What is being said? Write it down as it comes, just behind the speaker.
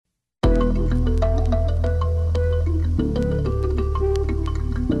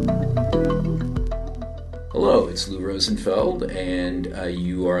It's Lou Rosenfeld, and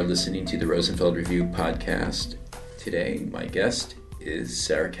you are listening to the Rosenfeld Review podcast. Today, my guest is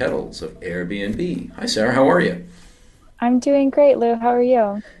Sarah Kettles of Airbnb. Hi, Sarah. How are you? I'm doing great, Lou. How are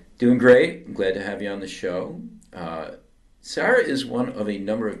you? Doing great. I'm glad to have you on the show. Sarah is one of a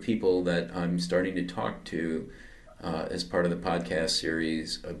number of people that I'm starting to talk to as part of the podcast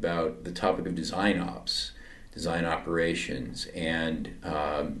series about the topic of design ops, design operations, and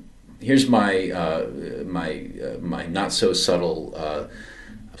here's my not so subtle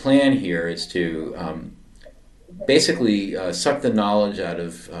plan here is to basically suck the knowledge out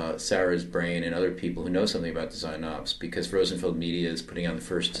of Sarah's brain and other people who know something about design ops, because Rosenfeld Media is putting on the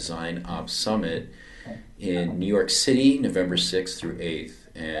first Design Ops Summit in New York City, November 6th through 8th,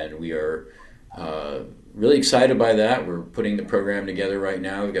 and we are really excited by that. We're putting the program together right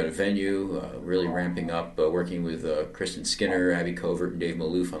now. We've got a venue, really ramping up, working with Kristen Skinner, Abby Covert, and Dave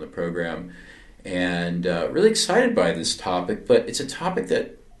Maloof on the program, and really excited by this topic. But it's a topic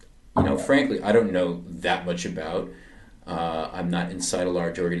that, frankly, I don't know that much about. I'm not inside a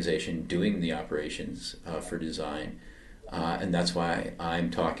large organization doing the operations for design, and that's why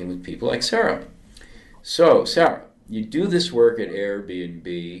I'm talking with people like Sarah. So, Sarah, you do this work at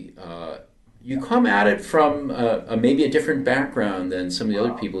Airbnb. You come at it from maybe a different background than some of the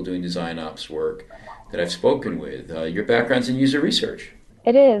other people doing design ops work that I've spoken with. Your background's in user research.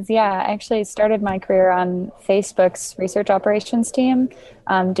 It is, yeah. I actually started my career on Facebook's research operations team,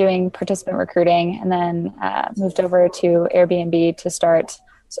 doing participant recruiting, and then moved over to Airbnb to start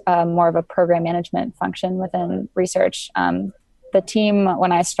more of a program management function within research. The team,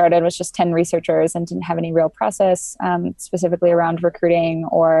 when I started, was just 10 researchers and didn't have any real process specifically around recruiting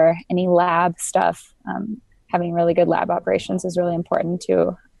or any lab stuff. Having really good lab operations is really important to,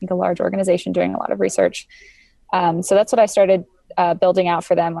 I think, a large organization doing a lot of research. So that's what I started building out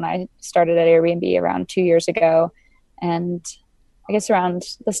for them when I started at Airbnb around 2 years ago. And I guess around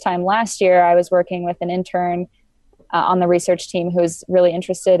this time last year, I was working with an intern on the research team who was really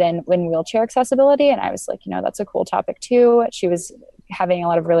interested in wheelchair accessibility. And I was like, that's a cool topic too. She was having a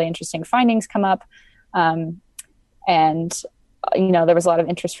lot of really interesting findings come up. And there was a lot of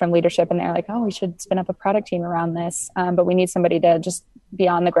interest from leadership, and they're like, oh, we should spin up a product team around this. But we need somebody to just be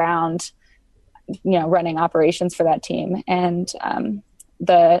on the ground, running operations for that team. And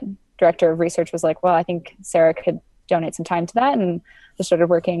the director of research was like, well, I think Sarah could donate some time to that. And just started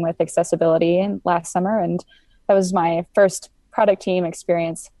working with accessibility last summer. And that was my first product team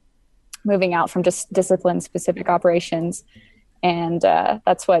experience, moving out from just discipline-specific operations. And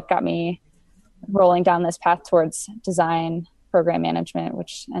that's what got me rolling down this path towards design, program management,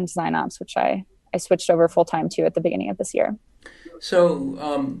 and design ops, which I switched over full-time to at the beginning of this year.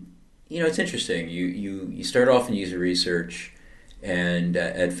 So, it's interesting. You start off in user research, and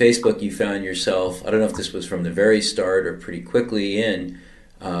at Facebook you found yourself, I don't know if this was from the very start or pretty quickly in,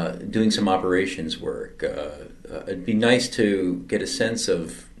 doing some operations work. It'd be nice to get a sense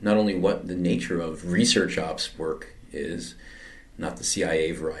of not only what the nature of research ops work is, not the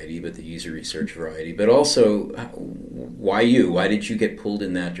CIA variety, but the user research variety, but also why you? Why did you get pulled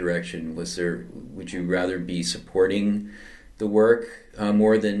in that direction? Would you rather be supporting the work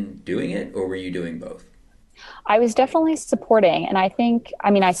more than doing it, or were you doing both? I was definitely supporting, and I think,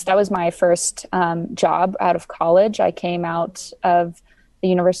 that was my first job out of college. I came out of the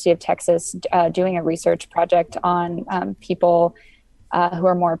University of Texas doing a research project on people who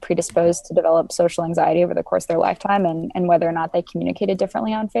are more predisposed to develop social anxiety over the course of their lifetime, and whether or not they communicated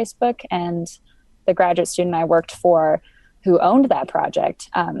differently on Facebook. And the graduate student I worked for who owned that project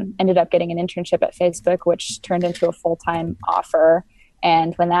ended up getting an internship at Facebook, which turned into a full-time offer.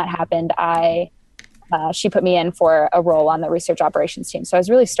 And when that happened, she put me in for a role on the research operations team. So I was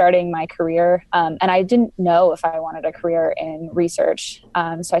really starting my career, and I didn't know if I wanted a career in research.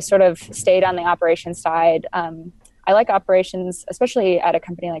 So I sort of stayed on the operations side. I like operations, especially at a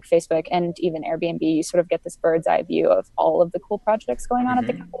company like Facebook and even Airbnb. You sort of get this bird's eye view of all of the cool projects going on at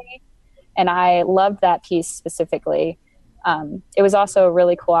the company. And I loved that piece specifically. It was also a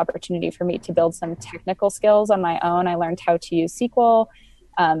really cool opportunity for me to build some technical skills on my own. I learned how to use SQL.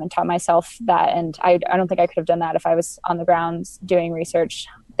 And taught myself that. And I don't think I could have done that if I was on the ground doing research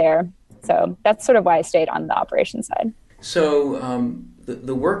there. So that's sort of why I stayed on the operations side. So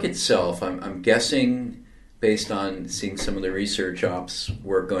the work itself, I'm guessing, based on seeing some of the research ops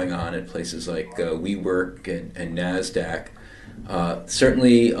work going on at places like WeWork and NASDAQ,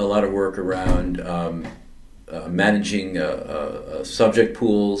 certainly a lot of work around managing subject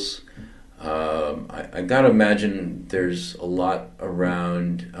pools. I got to imagine there's a lot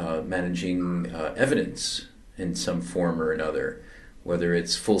around managing evidence in some form or another. whether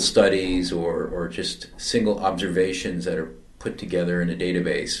it's full studies or just single observations that are put together in a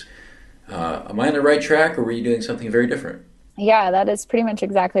database. Am I on the right track, or were you doing something very different? Yeah, that is pretty much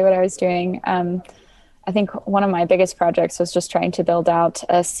exactly what I was doing. I think one of my biggest projects was just trying to build out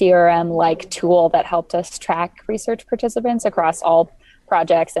a CRM-like tool that helped us track research participants across all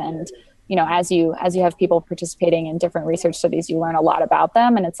projects. And as you have people participating in different research studies, you learn a lot about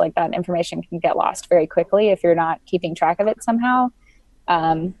them, and it's like that information can get lost very quickly if you're not keeping track of it somehow.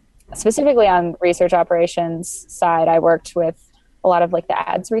 Specifically on research operations side, I worked with a lot of like the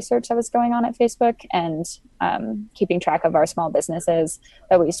ads research that was going on at Facebook, and keeping track of our small businesses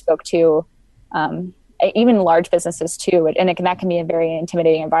that we spoke to, even large businesses too. And that can be a very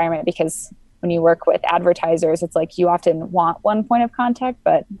intimidating environment, because when you work with advertisers, it's like you often want one point of contact,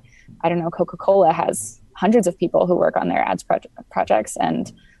 but I don't know, Coca-Cola has hundreds of people who work on their ads projects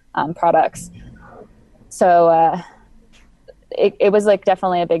and products. So it was like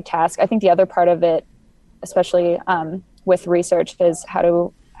definitely a big task. I think the other part of it, especially with research, is how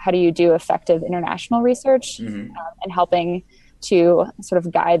do you do effective international research, and helping to sort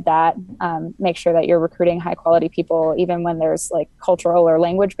of guide that, make sure that you're recruiting high quality people, even when there's like cultural or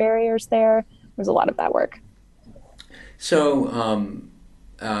language barriers there. There's a lot of that work. So,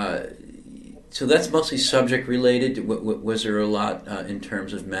 so that's mostly subject related. Was there a lot in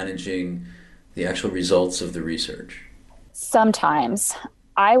terms of managing the actual results of the research? Sometimes.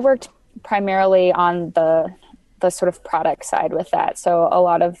 I worked primarily on the sort of product side with that. So a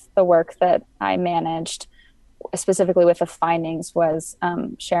lot of the work that I managed, specifically with the findings, was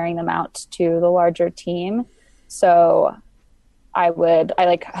sharing them out to the larger team. So I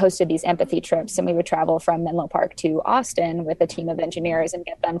hosted these empathy trips, and we would travel from Menlo Park to Austin with a team of engineers and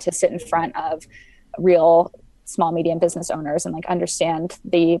get them to sit in front of real small, medium business owners and like understand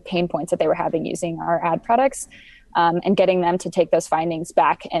the pain points that they were having using our ad products, and getting them to take those findings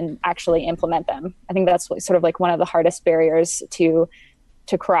back and actually implement them. I think that's sort of like one of the hardest barriers to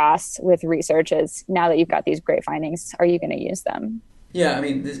cross with research is, now that you've got these great findings, are you going to use them? Yeah, I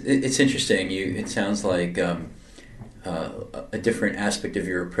mean, it's interesting. It sounds like a different aspect of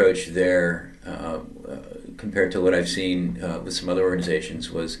your approach there compared to what I've seen with some other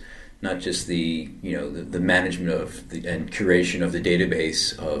organizations was not just the management of and curation of the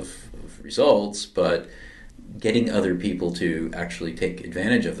database of results, but getting other people to actually take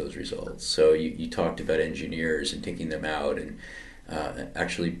advantage of those results. So you talked about engineers and taking them out and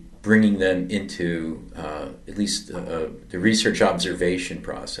actually bringing them into at least the research observation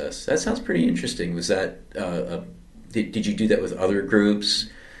process. That sounds pretty interesting. Was that did you do that with other groups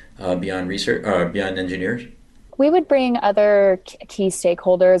beyond research, beyond engineers? We would bring other key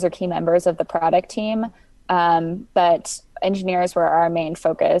stakeholders or key members of the product team, but engineers were our main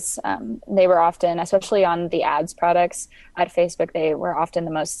focus. They were often, especially on the ads products at Facebook, they were often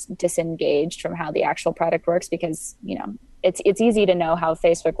the most disengaged from how the actual product works, because it's easy to know how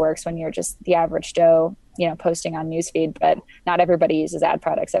Facebook works when you're just the average Joe, posting on newsfeed, but not everybody uses ad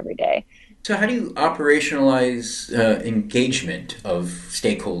products every day. So how do you operationalize engagement of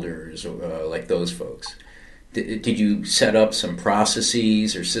stakeholders like those folks? Did you set up some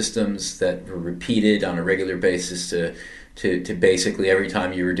processes or systems that were repeated on a regular basis to basically every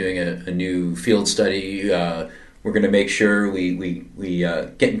time you were doing a new field study, we're going to make sure we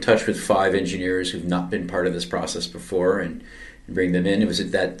get in touch with 5 engineers who've not been part of this process before and bring them in? Was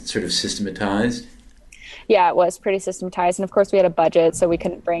it that sort of systematized? Yeah, it was pretty systematized. And of course, we had a budget, so we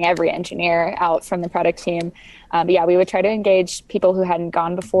couldn't bring every engineer out from the product team. But yeah, we would try to engage people who hadn't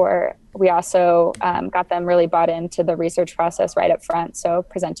gone before. We also got them really bought into the research process right up front. So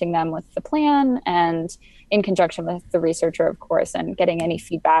presenting them with the plan and in conjunction with the researcher, of course, and getting any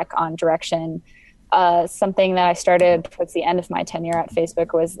feedback on direction. Something that I started towards the end of my tenure at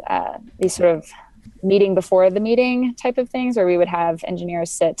Facebook was these sort of meeting before the meeting type of things, where we would have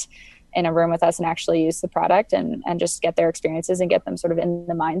engineers sit in a room with us and actually use the product and just get their experiences and get them sort of in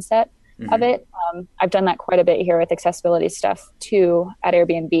the mindset of it. I've done that quite a bit here with accessibility stuff too at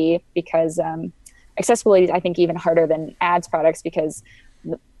Airbnb, because accessibility is, I think, even harder than ads products, because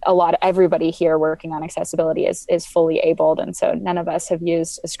everybody here working on accessibility is fully abled. And so none of us have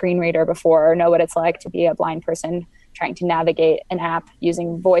used a screen reader before or know what it's like to be a blind person trying to navigate an app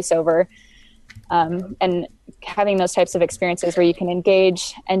using VoiceOver. And having those types of experiences where you can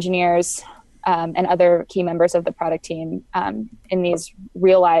engage engineers and other key members of the product team in these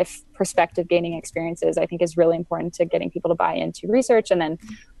real life perspective gaining experiences, I think is really important to getting people to buy into research and then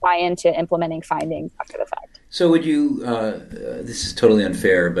buy into implementing findings after the fact. So would you, this is totally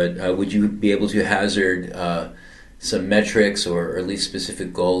unfair, but would you be able to hazard some metrics or at least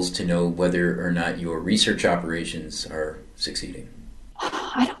specific goals to know whether or not your research operations are succeeding?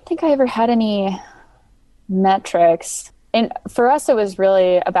 I don't think I ever had any metrics. And for us, it was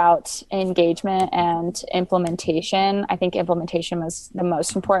really about engagement and implementation. I think implementation was the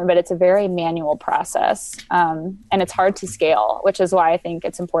most important, but it's a very manual process. And it's hard to scale, which is why I think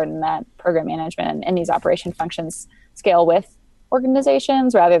it's important that program management and these operation functions scale with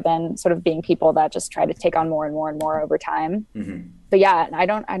organizations rather than sort of being people that just try to take on more and more and more over time. Mm-hmm. But yeah, I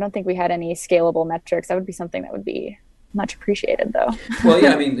don't think we had any scalable metrics. That would be something that would be much appreciated, though. Well,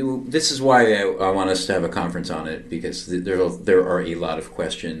 yeah, I mean, this is why I want us to have a conference on it, because there are a lot of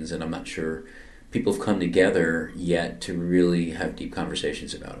questions, and I'm not sure people have come together yet to really have deep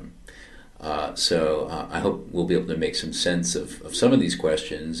conversations about them. So I hope we'll be able to make some sense of some of these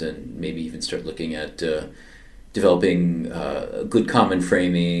questions, and maybe even start looking at developing good common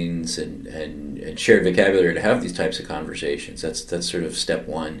framings and shared vocabulary to have these types of conversations. That's sort of step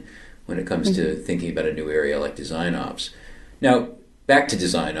one when it comes to thinking about a new area like design ops. Now, back to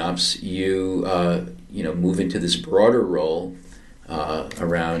design ops, you move into this broader role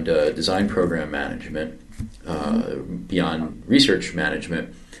around design program management beyond research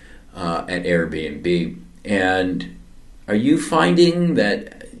management at Airbnb. And are you finding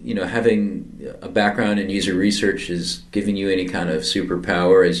that having a background in user research is giving you any kind of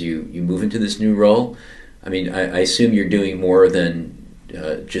superpower as you move into this new role? I mean, I assume you're doing more than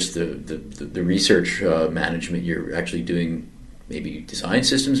just the research management. You're actually doing maybe design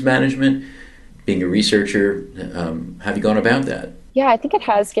systems management, being a researcher. Have you gone about that? Yeah, I think it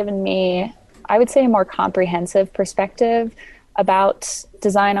has given me, I would say, a more comprehensive perspective about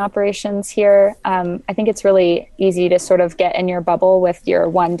design operations here. I think it's really easy to sort of get in your bubble with your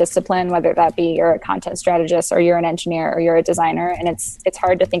one discipline, whether that be you're a content strategist or you're an engineer or you're a designer. And it's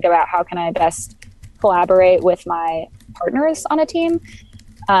hard to think about how can I best collaborate with my partners on a team.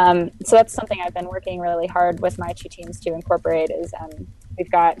 So that's something I've been working really hard with my two teams to incorporate is we've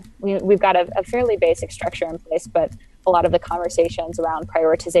got a fairly basic structure in place, but a lot of the conversations around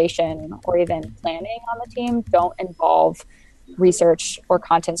prioritization or even planning on the team don't involve research or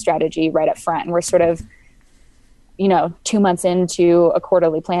content strategy right up front. And we're sort of, 2 months into a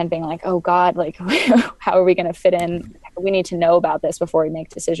quarterly plan being like, oh God, like how are we going to fit in? We need to know about this before we make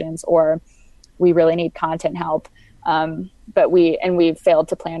decisions, or we really need content help. But we've failed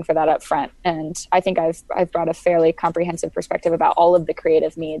to plan for that up front. And I think I've brought a fairly comprehensive perspective about all of the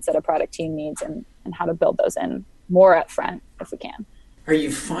creative needs that a product team needs and how to build those in more up front if we can. Are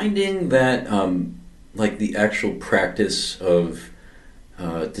you finding that like the actual practice of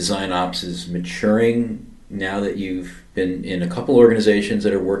design ops is maturing now that you've been in a couple organizations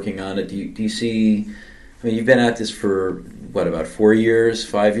that are working on it? Do you see, I mean, you've been at this for about 4 years,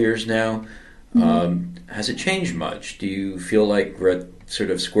 5 years now. Mm-hmm. Has it changed much? Do you feel like we're at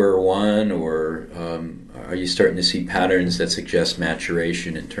sort of square one, or are you starting to see patterns that suggest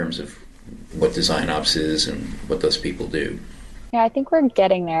maturation in terms of what design ops is and what those people do? Yeah, I think we're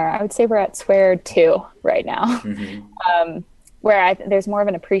getting there. I would say we're at square two right now, mm-hmm. Where there's more of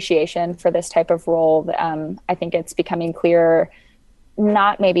an appreciation for this type of role. I think it's becoming clear,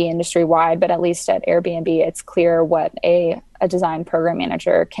 not maybe industry-wide, but at least at Airbnb, it's clear what a design program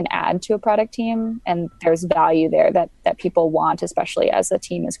manager can add to a product team. And there's value there that people want, especially as the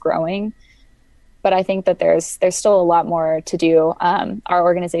team is growing. But I think that there's still a lot more to do. Our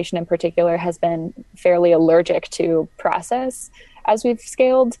organization in particular has been fairly allergic to process as we've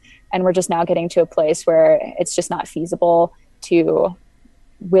scaled. And we're just now getting to a place where it's just not feasible to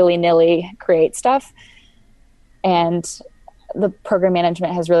willy-nilly create stuff. And the program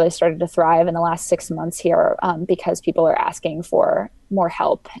management has really started to thrive in the last 6 months here because people are asking for more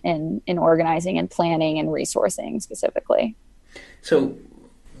help in organizing and planning and resourcing specifically. So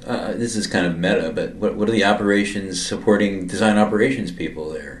this is kind of meta, but what are the operations supporting design operations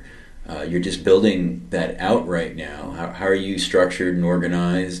people there? You're just building that out right now. How are you structured and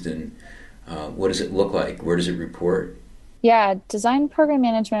organized, and what does it look like? Where does it report? Yeah, design program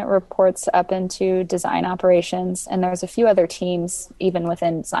management reports up into design operations, and there's a few other teams even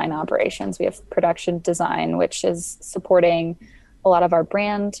within design operations. We have production design, which is supporting a lot of our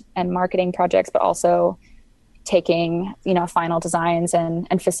brand and marketing projects, but also taking, final designs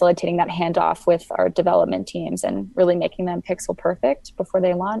and facilitating that handoff with our development teams and really making them pixel perfect before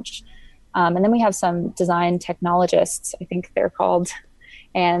they launch. And then we have some design technologists, I think they're called,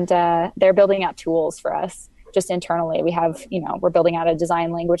 and they're building out tools for us. Just internally, we have, we're building out a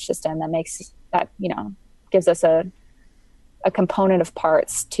design language system that gives us a component of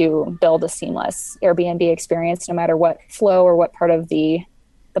parts to build a seamless Airbnb experience, no matter what flow or what part of the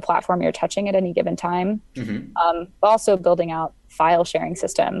platform you're touching at any given time. Mm-hmm. Also building out file sharing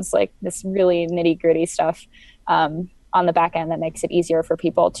systems, like this really nitty gritty stuff. on the back end that makes it easier for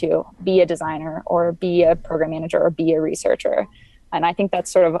people to be a designer or be a program manager or be a researcher. And I think that's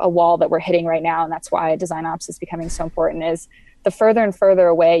sort of a wall that we're hitting right now. And that's why design ops is becoming so important, is the further and further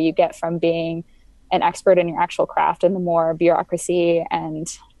away you get from being an expert in your actual craft and the more bureaucracy and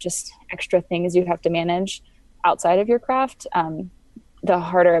just extra things you have to manage outside of your craft, the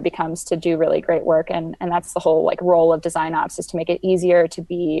harder it becomes to do really great work. And that's the whole like role of design ops, is to make it easier to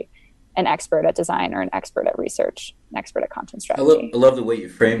be an expert at design or an expert at research, an expert at content strategy. I love the way you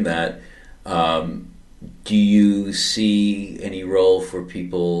frame that. Do you see any role for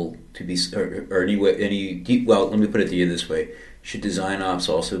people to be, or well, let me put it to you this way. Should design ops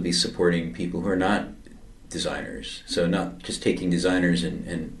also be supporting people who are not designers? So not just taking designers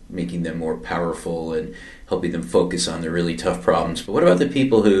and making them more powerful and helping them focus on the really tough problems, but what about the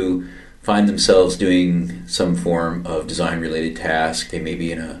people who find themselves doing some form of design-related task? They may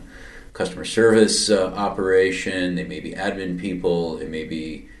be in a customer service operation, they may be admin people, they may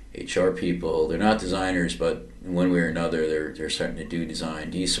be HR people. They're not designers, but in one way or another, they're starting to do design.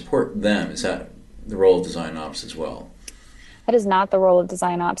 Do you support them? Is that the role of design ops as well? That is not the role of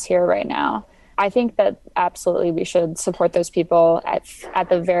design ops here right now. I think that absolutely we should support those people at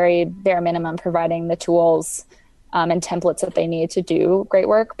the very bare minimum, providing the tools and templates that they need to do great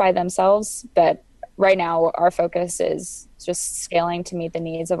work by themselves. But right now, our focus is just scaling to meet the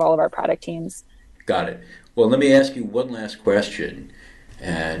needs of all of our product teams. Got it. Well, let me ask you one last question.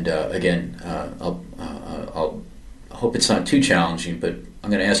 And again, I'll hope it's not too challenging, but I'm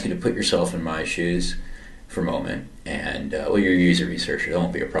going to ask you to put yourself in my shoes for a moment. And well, you're a user researcher; that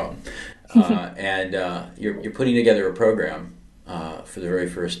won't be a problem. And you're putting together a program for the very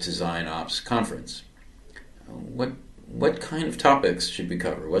first Design Ops conference. What kind of topics should we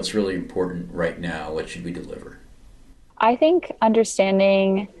cover? What's really important right now? What should we deliver? I think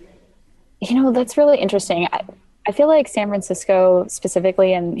understanding, that's really interesting. I feel like San Francisco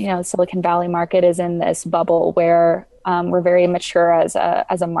specifically, and the Silicon Valley market, is in this bubble where we're very mature as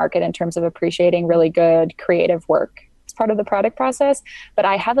a market in terms of appreciating really good creative work as part of the product process. But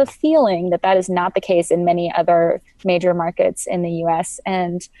I have a feeling that is not the case in many other major markets in the US.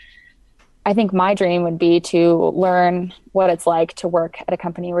 And I think my dream would be to learn what it's like to work at a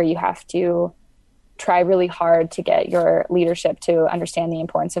company where you have to try really hard to get your leadership to understand the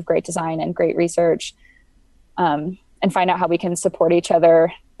importance of great design and great research. And find out how we can support each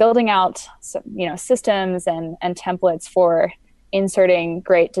other, building out systems and templates for inserting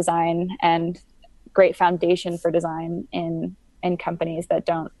great design and great foundation for design in companies that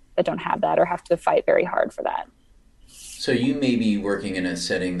don't have that or have to fight very hard for that. So you may be working in a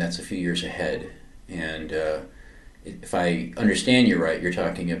setting that's a few years ahead, and if I understand you right, you're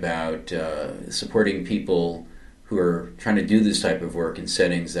talking about supporting people who are trying to do this type of work in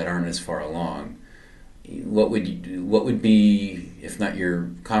settings that aren't as far along. What would be, if not your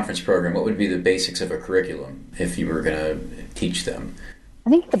conference program, what would be the basics of a curriculum if you were going to teach them?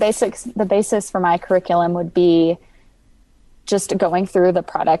 I think the basis for my curriculum would be just going through the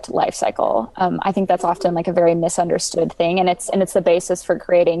product lifecycle. I think that's often like a very misunderstood thing, and it's the basis for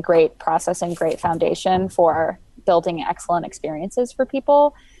creating great process and great foundation for building excellent experiences for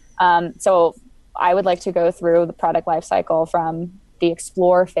people. So I would like to go through the product lifecycle from the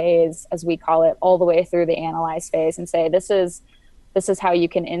explore phase, as we call it, all the way through the analyze phase, and say this is how you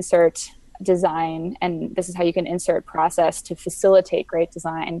can insert design, and this is how you can insert process to facilitate great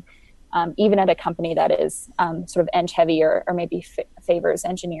design, even at a company that is sort of eng heavy or maybe favors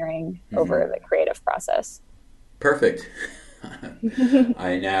engineering over the creative process. Perfect.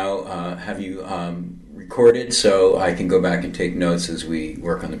 I now have you recorded, so I can go back and take notes as we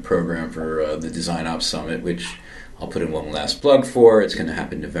work on the program for the Design Ops Summit, which I'll put in one last plug for. It's going to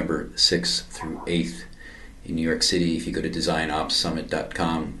happen November 6th through 8th in New York City. If you go to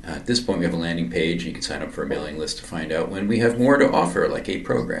designopssummit.com, at this point we have a landing page, and you can sign up for a mailing list to find out when we have more to offer, like a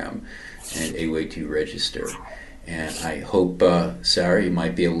program and a way to register. And I hope, Sarah, you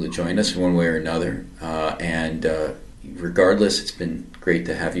might be able to join us in one way or another. And regardless, it's been great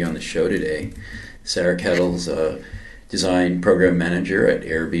to have you on the show today. Sarah Kettles, Design Program Manager at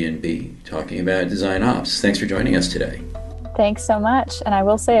Airbnb, talking about Design Ops. Thanks for joining us today. Thanks so much. And I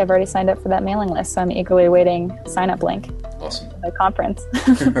will say I've already signed up for that mailing list, so I'm eagerly awaiting sign-up link. Awesome. For the conference.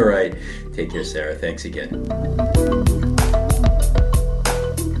 All right. Take care, Sarah. Thanks again.